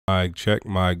Mic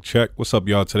check. What's up,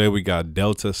 y'all? Today we got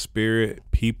Delta Spirit,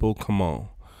 People Come On.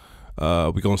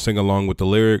 We gonna sing along with the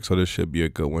lyrics, so this should be a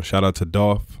good one. Shout out to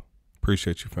Dolph.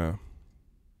 Appreciate you, fam.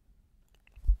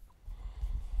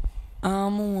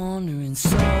 I'm a wandering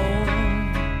soul.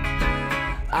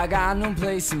 I got no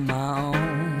place of my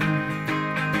own.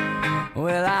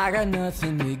 Well, I got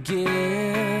nothing to give.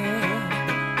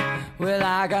 Well,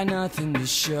 I got nothing to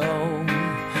show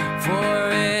for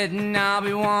it, and I'll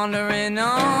be wandering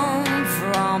on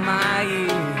for all my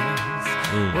years.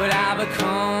 What I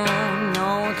become,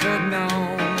 no one could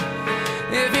know.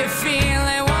 If you're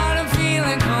feeling what I'm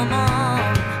feeling, come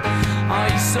on. All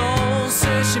you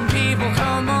soul-searching people,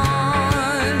 come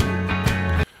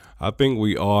on. I think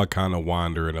we all kind of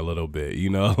wandering a little bit, you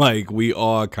know, like we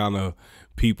all kind of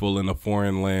people in a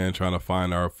foreign land trying to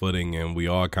find our footing, and we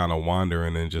all kind of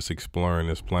wandering and just exploring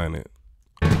this planet.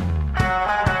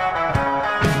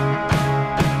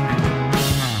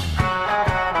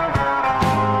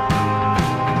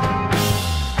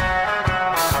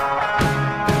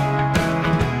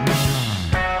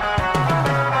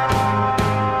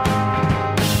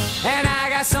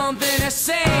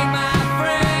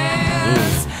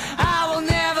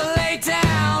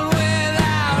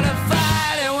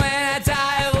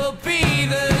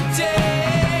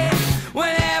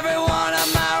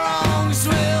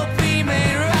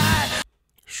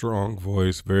 Strong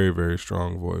voice, very, very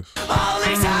strong voice. At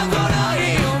least I'm gonna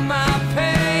heal my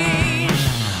pain.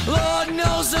 Lord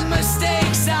knows the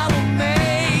mistakes I will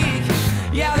make.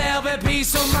 Yeah, there'll be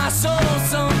peace on my soul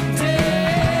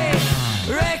someday.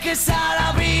 Reconciled,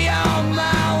 I'll be on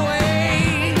my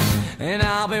way. And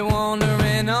I'll be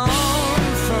wandering on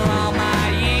for all my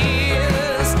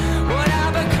years. What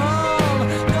I become,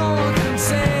 no one can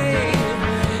say.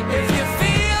 If you're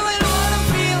feeling what I'm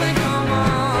feeling, come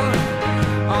on.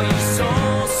 All you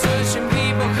soul-searching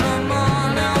people, come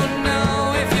on. Oh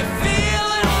no, if you're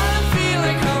feeling what I'm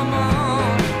feeling, come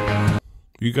on.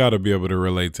 You gotta be able to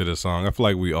relate to the song. I feel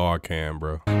like we all can,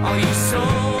 bro. All you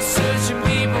soul-searching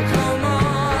people, come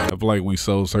on. I feel like we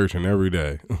soul-searching every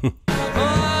day.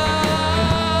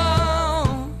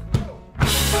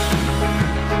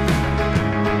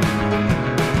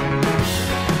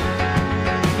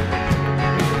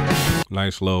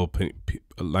 Nice little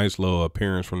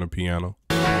appearance from the piano.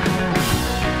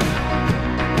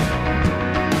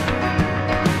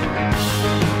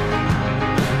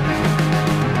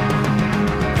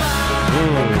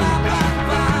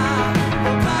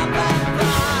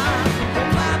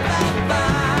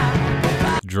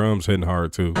 Drums hitting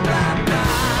hard too.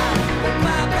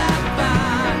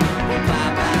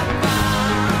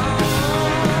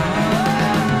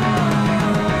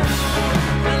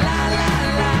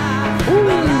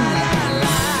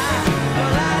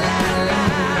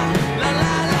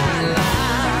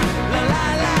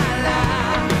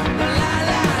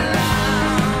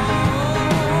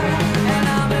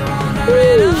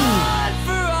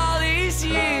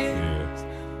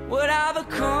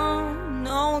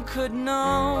 Could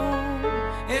know.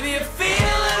 If you're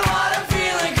feeling what I'm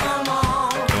feeling, come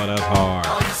on. Oh, that's hard.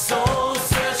 All you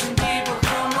soul-searching people,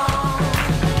 come on.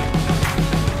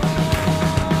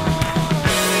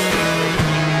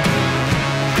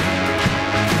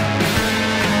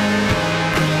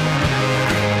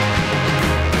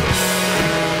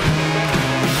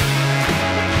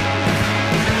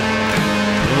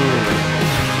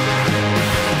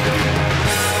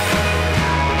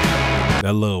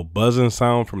 That little buzzing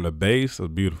sound from the bass is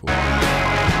beautiful.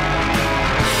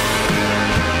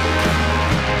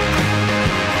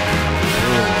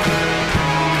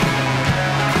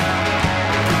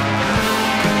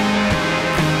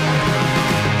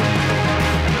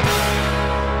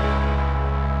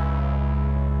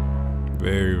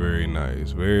 Very, very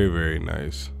nice. Very, very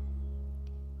nice.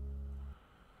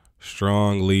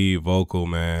 Strong lead vocal,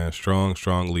 man. Strong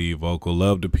lead vocal.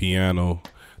 Love the piano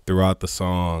throughout the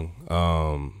song.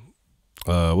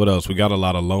 What else? We got a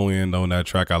lot of low end on that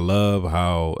track. I love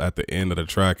how at the end of the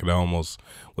track it almost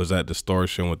was that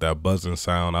distortion with that buzzing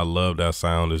sound. I love that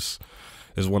sound. It's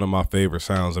one of my favorite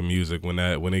sounds of music when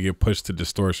they get pushed to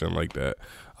distortion like that.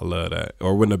 I love that.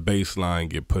 Or when the bass line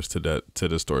get pushed to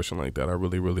distortion like that. I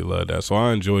really, really love that. So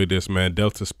I enjoyed this, man.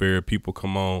 Delta Spirit, People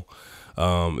Come On.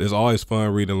 It's always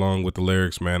fun reading along with the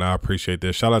lyrics, man. I appreciate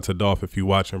this. Shout out to Dolph if you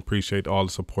watching. Appreciate all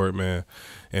the support, man.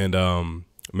 And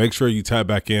make sure you tap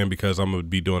back in because I'm gonna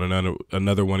be doing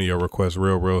another one of your requests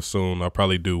real soon. I'll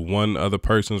probably do one other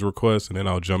person's request and then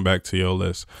I'll jump back to your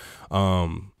list.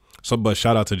 So, but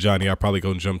shout out to Johnny. I probably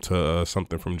gonna jump to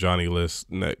something from Johnny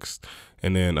list next,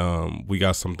 and then we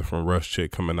got something from Rush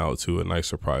Chick coming out too. A nice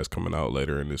surprise coming out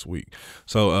later in this week.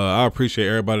 So I appreciate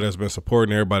everybody that's been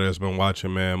supporting, everybody that's been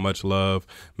watching, man. Much love.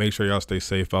 Make sure y'all stay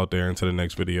safe out there. Until the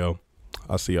next video,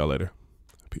 I'll see y'all later.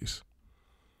 Peace.